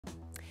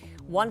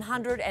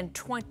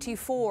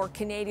124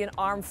 Canadian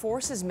Armed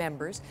Forces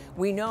members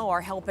we know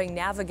are helping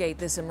navigate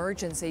this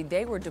emergency.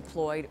 They were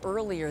deployed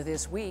earlier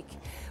this week.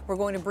 We're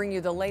going to bring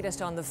you the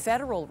latest on the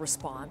federal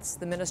response.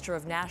 The Minister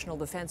of National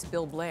Defense,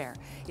 Bill Blair,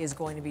 is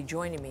going to be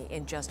joining me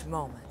in just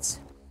moments.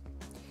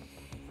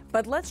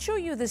 But let's show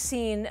you the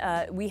scene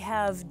we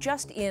have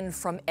just in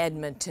from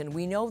Edmonton.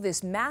 We know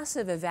this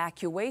massive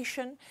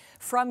evacuation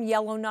from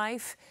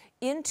Yellowknife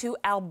into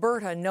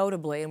Alberta,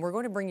 notably, and we're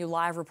going to bring you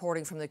live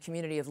reporting from the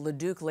community of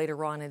Leduc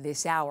later on in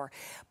this hour.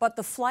 But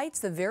the flights,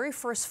 the very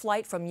first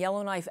flight from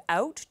Yellowknife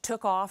out,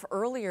 took off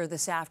earlier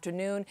this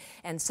afternoon,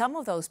 and some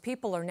of those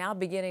people are now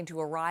beginning to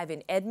arrive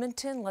in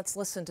Edmonton. Let's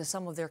listen to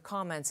some of their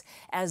comments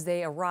as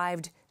they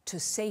arrived to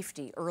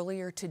safety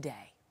earlier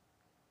today.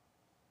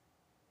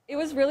 It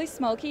was really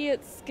smoky.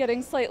 It's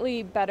getting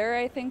slightly better.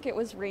 I think it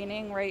was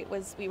raining right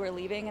as we were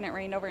leaving, and it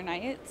rained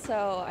overnight.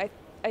 So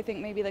I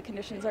think maybe the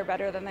conditions are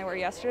better than they were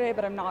yesterday,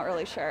 but I'm not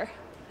really sure.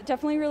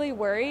 Definitely really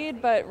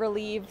worried, but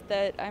relieved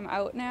that I'm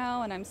out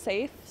now and I'm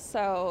safe.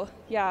 So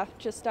yeah,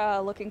 just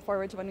looking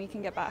forward to when we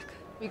can get back.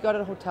 We got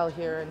a hotel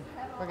here, and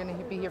we're going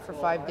to be here for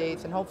 5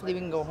 days, and hopefully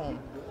we can go home.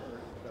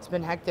 It's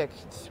been hectic.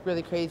 It's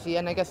really crazy,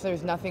 and I guess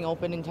there's nothing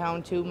open in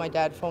town too. My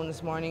dad phoned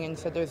this morning and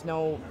said there's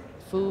no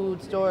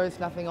food stores,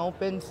 nothing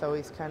open,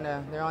 so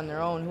they're on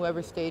their own.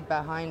 Whoever stayed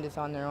behind is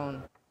on their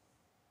own.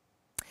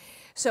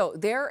 So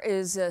there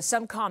is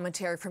some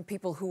commentary from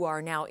people who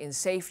are now in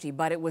safety,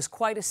 but it was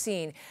quite a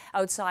scene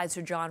outside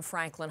Sir John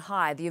Franklin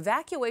High. The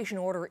evacuation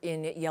order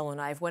in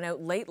Yellowknife went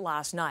out late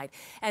last night,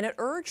 and it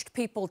urged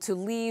people to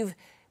leave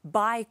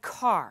by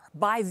car,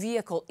 by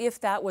vehicle, if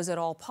that was at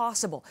all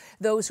possible.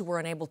 Those who were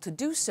unable to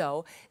do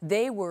so,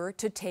 they were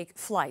to take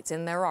flights.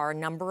 And there are a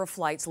number of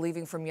flights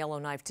leaving from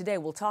Yellowknife today.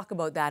 We'll talk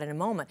about that in a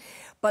moment.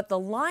 But the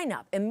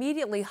lineup,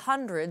 immediately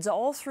hundreds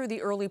all through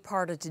the early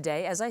part of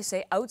today, as I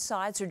say,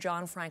 outside Sir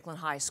John Franklin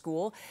High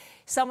School.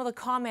 Some of the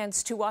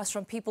comments to us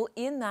from people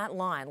in that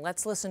line.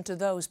 Let's listen to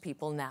those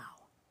people now.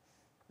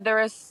 There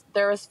was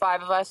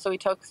 5 of us, so we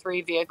took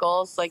 3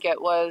 vehicles.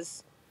 It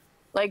was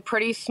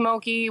pretty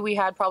smoky. We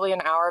had probably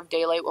an hour of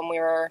daylight when we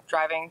were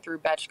driving through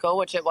Betchko,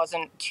 which it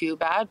wasn't too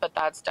bad, but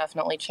that's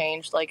definitely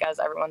changed as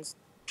everyone's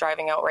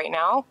driving out right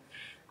now.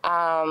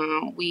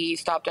 We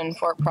stopped in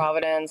Fort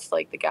Providence.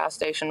 The gas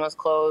station was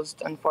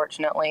closed,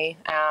 unfortunately.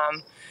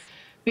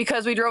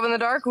 Because we drove in the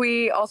dark,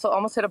 we also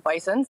almost hit a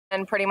bison.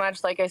 And pretty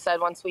much, like I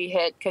said, once we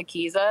hit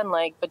Kakiza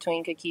and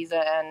between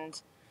Kakiza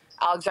and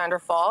Alexander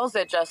Falls,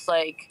 it just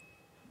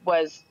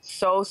was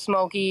so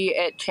smoky.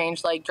 It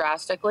changed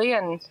drastically.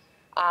 And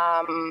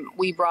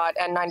we brought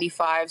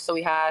N95, so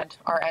we had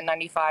our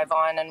N95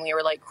 on, and we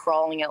were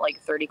crawling at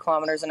 30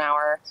 kilometers an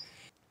hour.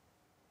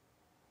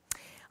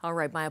 All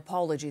right, my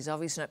apologies.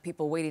 Obviously not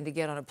people waiting to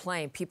get on a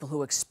plane, people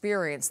who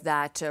experienced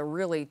that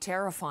really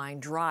terrifying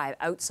drive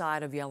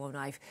outside of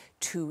Yellowknife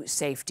to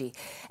safety.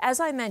 As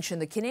I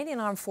mentioned, the Canadian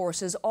Armed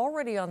Forces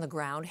already on the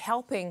ground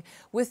helping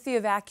with the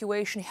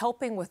evacuation,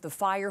 helping with the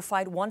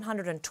firefight.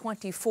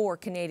 124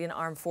 Canadian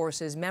Armed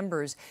Forces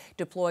members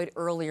deployed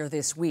earlier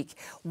this week.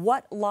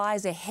 What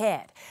lies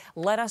ahead?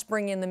 Let us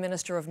bring in the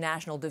Minister of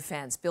National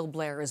Defense. Bill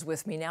Blair is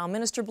with me now.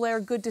 Minister Blair,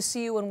 good to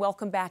see you and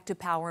welcome back to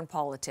Power and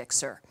Politics,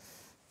 sir.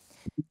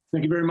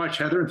 Thank you very much,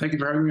 Heather, and thank you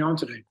for having me on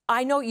today.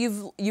 I know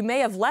you may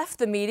have left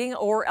the meeting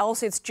or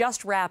else it's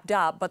just wrapped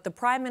up, but the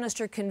Prime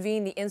Minister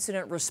convened the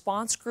Incident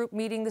Response Group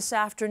meeting this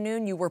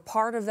afternoon. You were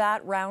part of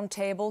that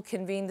roundtable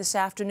convened this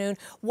afternoon.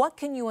 What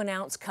can you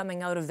announce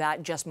coming out of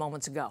that just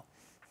moments ago?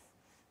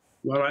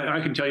 Well,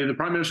 I can tell you the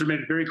Prime Minister made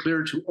it very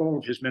clear to all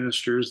of his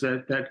ministers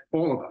that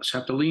all of us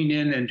have to lean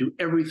in and do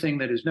everything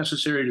that is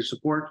necessary to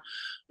support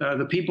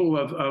the people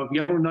of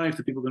Yellowknife,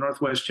 the people of the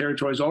Northwest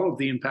Territories, all of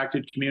the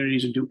impacted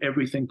communities, and do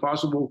everything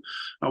possible,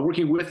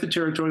 working with the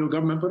territorial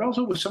government, but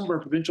also with some of our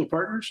provincial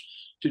partners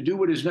to do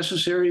what is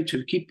necessary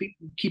to keep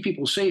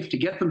people safe, to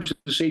get them to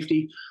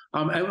safety.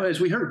 As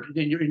we heard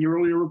in your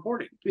earlier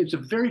reporting, it's a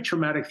very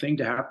traumatic thing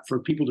to have for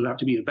people to have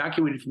to be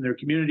evacuated from their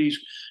communities,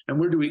 and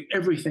we're doing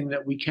everything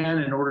that we can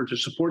in order to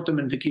support them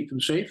and to keep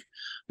them safe.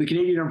 The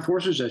Canadian Armed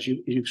Forces, as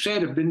you've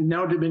said, have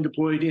been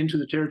deployed into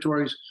the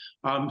territories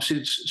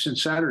since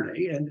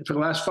Saturday, and for the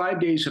last 5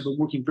 days have been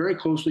working very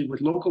closely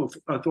with local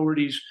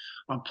authorities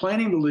on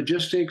planning the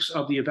logistics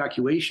of the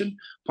evacuation.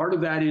 Part of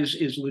that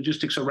is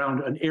logistics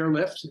around an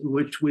airlift,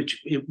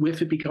 which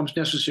if it becomes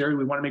necessary,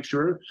 we want to make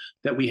sure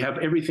that we have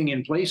everything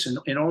in place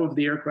and all of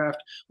the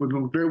aircraft.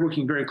 We're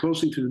working very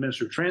closely through the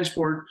Minister of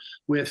Transport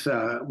with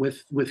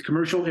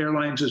commercial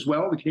airlines as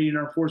well. The Canadian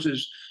Armed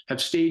Forces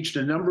have staged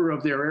a number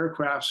of their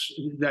aircrafts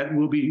that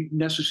will be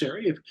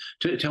necessary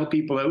to help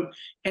people out,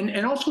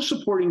 and also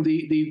supporting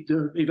the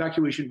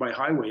evacuation by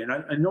highway.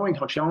 And knowing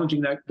how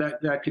challenging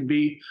that can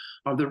be,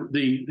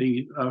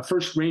 the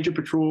First Ranger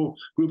Patrol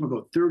group,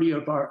 about 30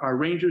 of our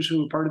Rangers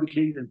who are part of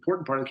the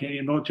important part of the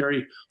Canadian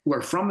military, who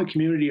are from the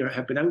community,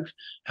 have been out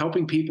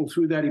helping people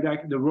through that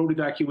the road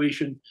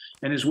evacuation.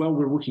 And as well,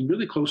 we're working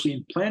really closely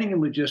in planning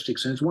and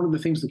logistics. And it's one of the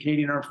things the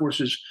Canadian Armed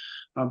Forces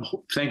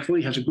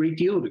thankfully has a great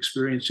deal of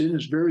experience in,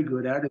 is very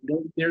good at it.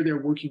 They're there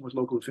working with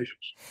local officials.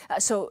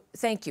 So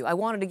thank you. I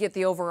wanted to get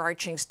the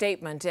overarching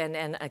statement,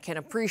 and I can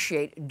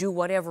appreciate do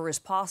whatever is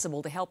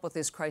possible to help with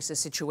this crisis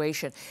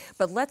situation.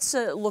 But let's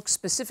look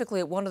specifically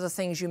at one of the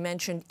things you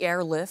mentioned,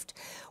 airlift.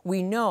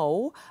 We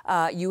know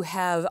you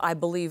have, I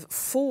believe,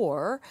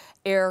 4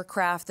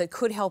 aircraft that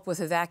could help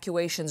with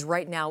evacuations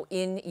right now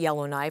in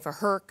Yellowknife, a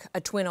Herc, a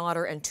Twin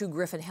Otter, and 2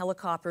 Griffin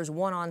helicopters,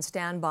 one on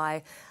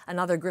standby,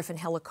 another Griffin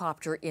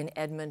helicopter in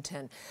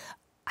Edmonton.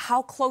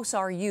 How close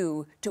are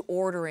you to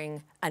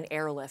ordering an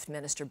airlift,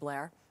 Minister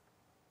Blair?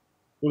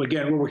 Well,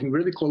 again, we're working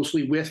really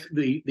closely with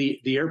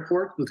the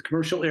airport, with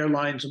commercial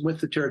airlines, and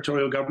with the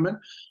territorial government.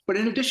 But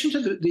in addition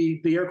to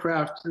the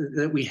aircraft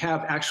that we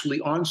have actually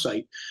on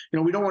site,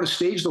 we don't want to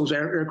stage those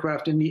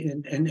aircraft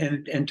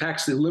and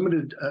tax the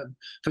limited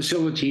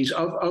facilities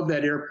of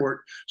that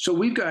airport. So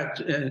we've got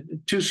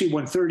 2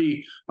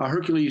 C-130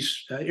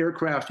 Hercules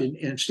aircraft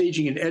in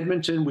staging in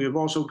Edmonton. We have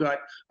also got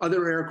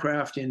other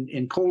aircraft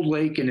in Cold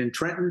Lake and in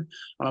Trenton,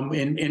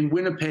 in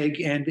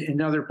Winnipeg, and in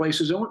other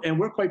places. And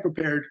we're quite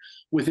prepared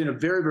within a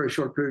very, very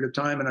short period of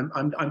time, and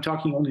I'm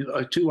talking only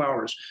 2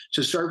 hours,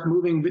 to start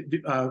moving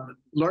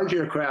large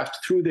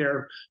aircraft through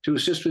there to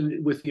assist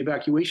with the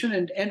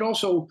evacuation, and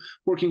also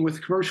working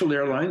with commercial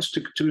airlines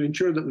to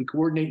ensure that we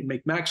coordinate and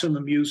make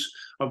maximum use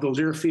of those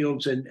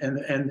airfields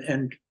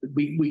and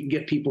we can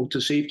get people to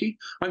safety.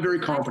 I'm very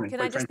confident.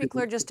 Can I just be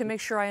clear, just to make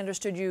sure I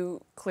understood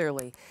you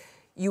clearly?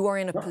 You are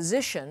in a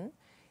position,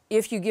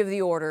 if you give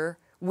the order,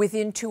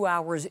 within 2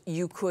 hours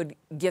you could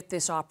get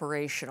this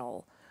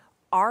operational.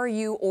 Are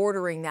you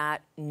ordering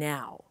that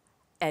now?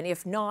 And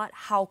if not,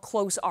 how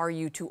close are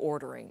you to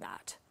ordering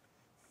that?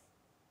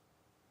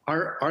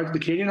 The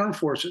Canadian Armed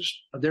Forces,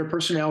 their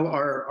personnel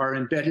are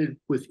embedded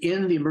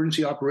within the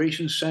Emergency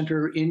Operations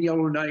Center in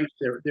Yellowknife.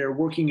 They're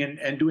working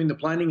and doing the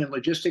planning and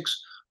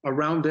logistics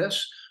around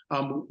this.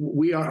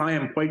 I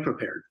am quite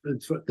prepared.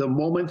 The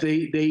moment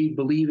they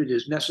believe it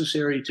is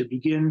necessary to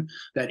begin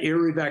that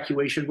air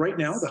evacuation, right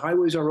now the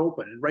highways are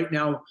open, and right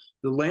now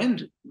the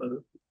land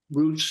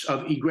routes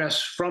of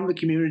egress from the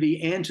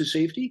community and to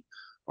safety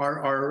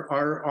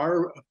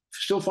are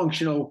still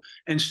functional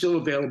and still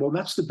available. And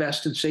that's the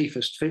best and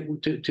safest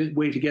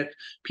way to get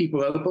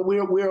people out.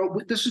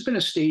 But this has been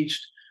a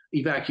staged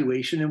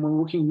evacuation, and we're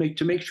working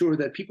to make sure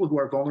that people who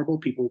are vulnerable,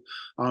 people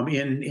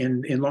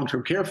in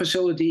long-term care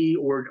facility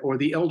or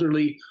the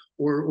elderly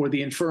or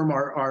the infirm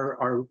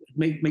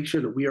make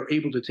sure that we are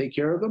able to take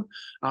care of them.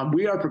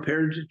 We are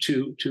prepared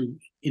to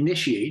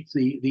initiate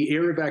the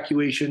air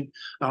evacuation.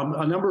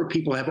 A number of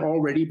people have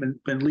already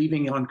been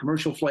leaving on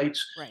commercial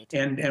flights, right.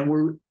 and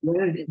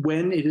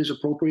when it is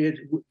appropriate,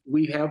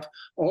 we have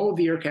all of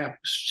the aircraft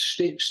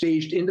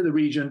staged into the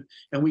region,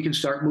 and we can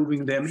start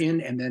moving them in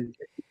and then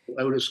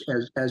out as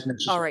necessary.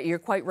 All right, you're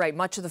quite right.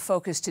 Much of the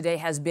focus today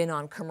has been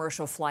on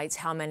commercial flights,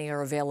 how many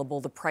are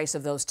available, the price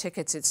of those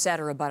tickets, et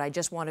cetera. But I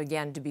just want,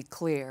 again, to be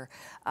clear,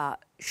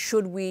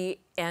 should we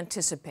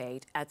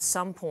anticipate at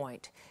some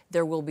point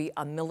there will be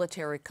a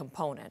military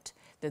component,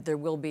 that there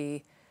will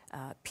be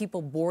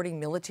people boarding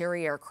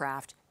military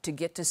aircraft to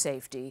get to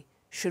safety?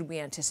 Should we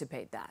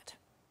anticipate that?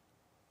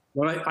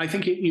 Well, I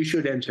think you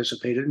should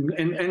anticipate it.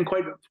 And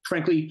quite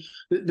frankly,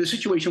 the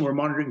situation we're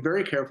monitoring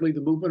very carefully,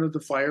 the movement of the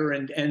fire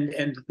and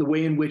the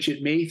way in which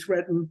it may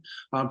threaten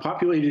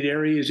populated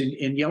areas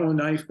in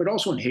Yellowknife, but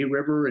also in Hay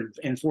River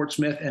and Fort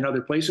Smith and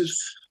other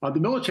places. The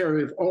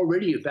military have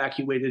already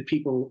evacuated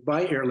people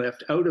by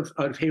airlift out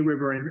of Hay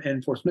River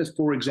and Fort Smith,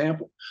 for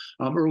example,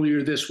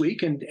 earlier this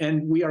week.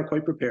 And we are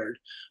quite prepared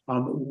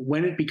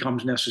when it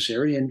becomes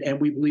necessary.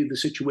 And we believe the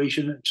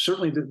situation,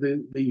 certainly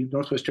the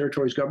Northwest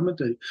Territories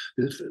government,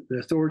 the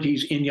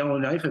authorities in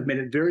Yellowknife have made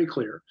it very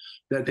clear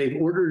that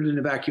they've ordered an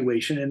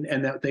evacuation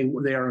and that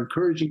they are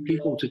encouraging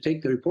people to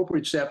take the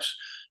appropriate steps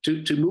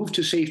to move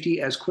to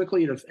safety as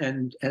quickly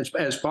and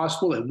as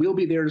possible. And we'll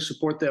be there to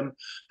support them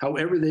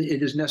however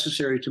it is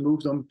necessary to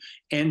move them.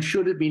 And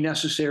should it be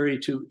necessary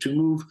to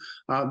move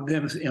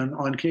them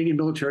on Canadian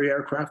military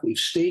aircraft, we've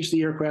staged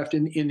the aircraft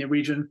in the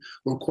region.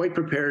 We're quite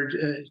prepared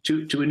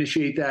to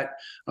initiate that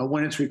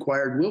when it's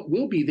required.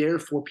 We'll be there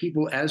for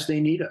people as they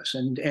need us.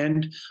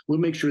 And we'll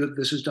make sure that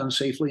this is done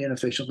safely and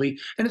efficiently.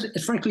 And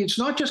frankly, it's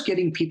not just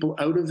getting people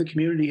out of the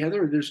community,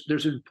 Heather.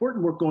 There's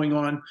important work going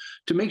on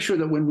to make sure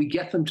that when we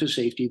get them to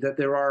safety, that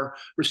there are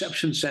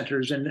reception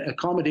centers and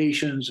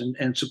accommodations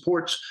and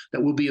supports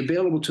that will be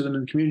available to them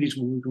in the communities.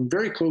 We're working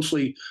very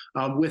closely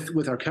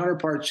with our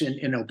counterparts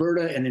in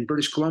Alberta and in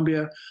British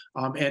Columbia,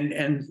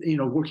 and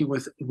working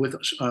with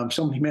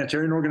some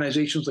humanitarian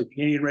organizations like the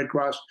Canadian Red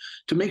Cross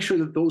to make sure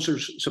that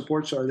those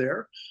supports are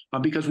there,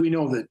 because we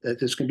know that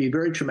this can be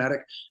very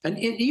traumatic. And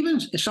even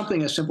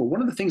something as simple,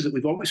 one of the things that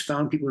we've always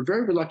found, people are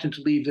very reluctant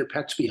to leave their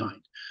pets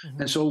behind.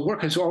 Mm-hmm. And so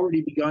work has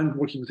already begun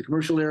working with the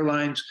commercial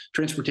airlines.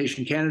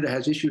 Transportation Canada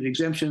has issued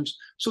exemptions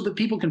so that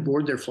people can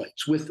board their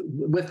flights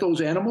with those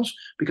animals,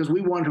 because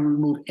we want to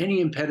remove any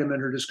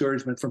impediment or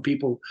discouragement from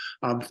people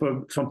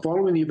from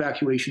following the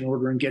evacuation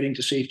order and getting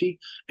to safety.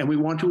 And we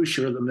want to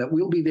assure them that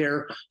we'll be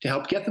there to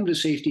help get them to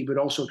safety, but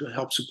also to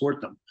help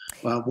support them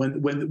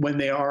when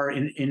they are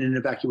in an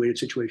evacuated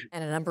situation.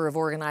 And a number of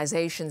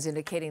organizations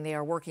indicating they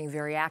are working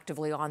very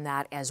actively on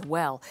that as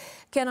well.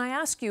 Can I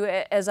ask you,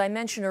 as I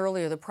mentioned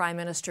earlier, the Prime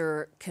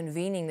Minister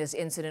convening this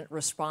incident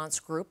response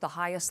group, the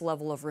highest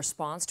level of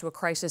response to a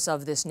crisis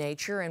of this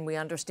nature, and we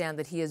understand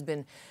that he has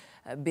been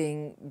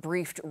being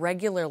briefed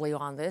regularly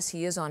on this.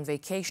 He is on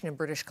vacation in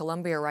British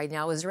Columbia right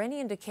now. Is there any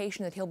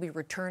indication that he'll be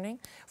returning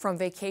from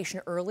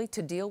vacation early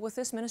to deal with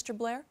this, Minister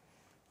Blair?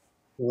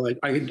 Well,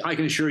 I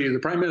can assure you the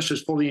Prime Minister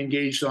is fully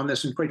engaged on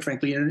this, and quite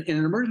frankly, in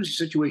an emergency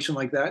situation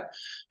like that,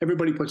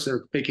 everybody puts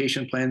their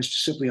vacation plans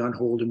simply on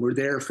hold, and we're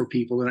there for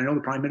people. And I know the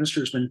Prime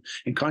Minister has been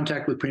in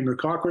contact with Premier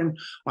Cochrane.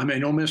 I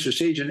know Minister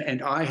Sage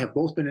and I have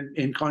both been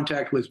in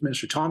contact with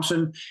Minister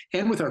Thompson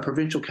and with our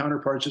provincial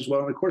counterparts as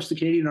well. And of course, the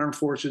Canadian Armed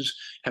Forces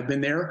have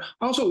been there.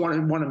 I also want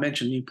to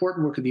mention the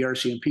important work of the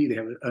RCMP. They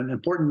have an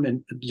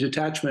important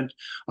detachment,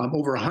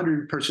 over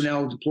 100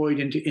 personnel deployed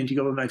into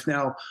Yellowknife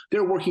now.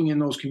 They're working in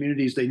those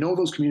communities. They know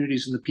those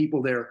communities and the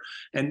people there,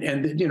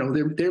 and you know,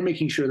 they're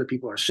making sure that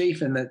people are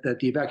safe and that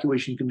the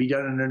evacuation can be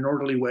done in an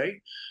orderly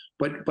way.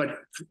 But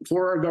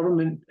for our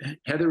government,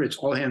 Heather, it's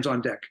all hands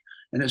on deck.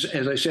 And as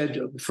I said,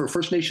 for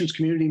First Nations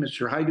community,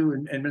 Mr. Haidu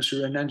and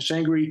Mr.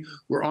 Sangri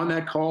were on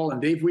that call, and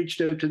they've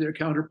reached out to their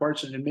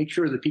counterparts and to make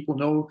sure that people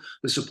know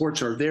the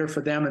supports are there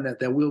for them and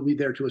that we'll be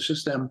there to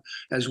assist them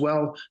as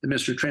well. The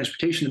Minister of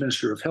Transportation, the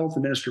Minister of Health,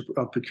 the Minister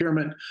of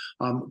Procurement,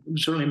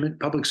 certainly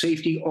Public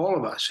Safety, all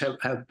of us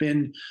have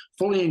been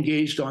fully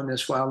engaged on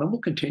this file, and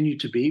will continue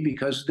to be,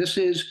 because this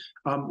is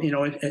you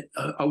know,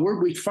 a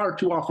word we far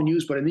too often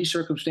use, but in these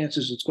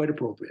circumstances, it's quite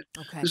appropriate.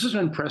 Okay. This is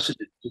an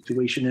unprecedented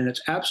situation, and it's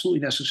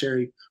absolutely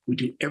necessary. We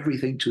do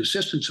everything to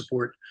assist and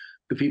support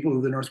the people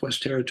of the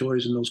Northwest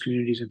Territories and those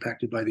communities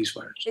impacted by these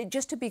fires.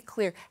 Just to be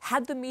clear,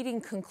 had the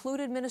meeting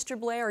concluded, Minister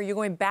Blair? Are you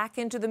going back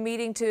into the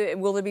meeting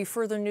will there be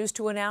further news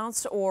to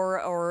announce,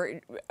 or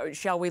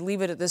shall we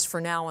leave it at this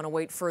for now and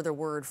await further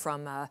word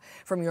from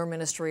your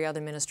ministry,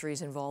 other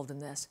ministries involved in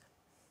this?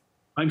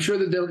 I'm sure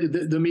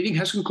that the meeting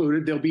has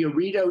concluded. There'll be a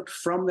readout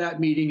from that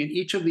meeting, and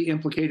each of the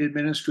implicated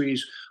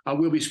ministries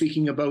will be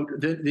speaking about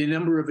the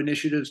number of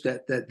initiatives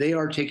that they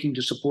are taking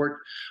to support.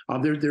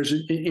 There's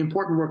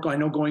important work I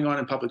know going on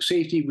in public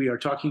safety. We are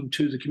talking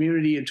to the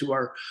community and to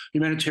our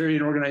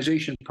humanitarian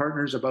organization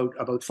partners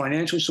about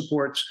financial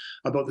supports,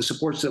 about the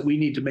supports that we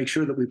need to make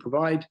sure that we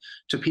provide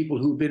to people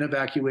who've been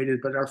evacuated.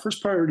 But our first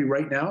priority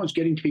right now is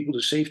getting people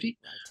to safety,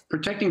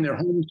 protecting their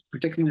homes,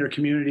 protecting their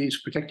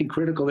communities, protecting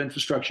critical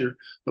infrastructure,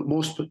 but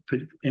most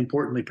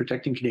importantly,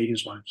 protecting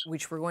Canadians' lives.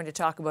 Which we're going to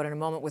talk about in a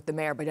moment with the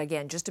Mayor. But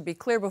again, just to be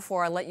clear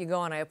before I let you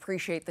go, and I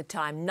appreciate the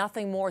time,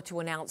 nothing more to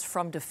announce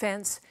from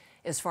Defence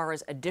as far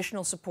as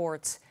additional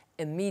supports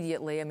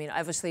immediately. I mean,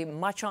 obviously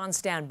much on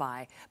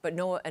standby, but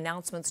no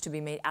announcements to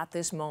be made at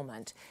this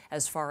moment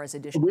as far as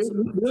additional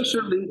support.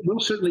 We'll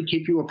certainly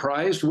keep you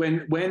apprised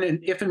when and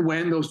if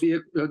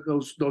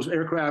those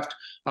aircraft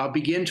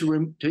begin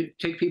to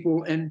take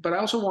people. But I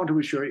also want to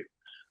assure you,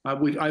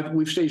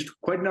 we've staged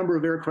quite a number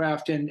of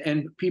aircraft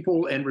and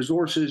people and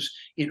resources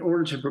in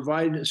order to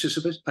provide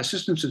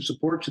assistance and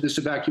support to this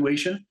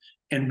evacuation.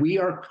 And we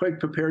are quite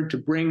prepared to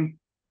bring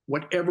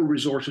whatever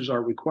resources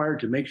are required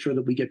to make sure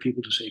that we get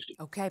people to safety.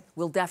 Okay,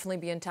 we'll definitely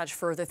be in touch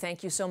further.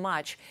 Thank you so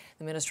much.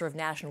 The Minister of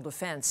National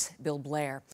Defence, Bill Blair.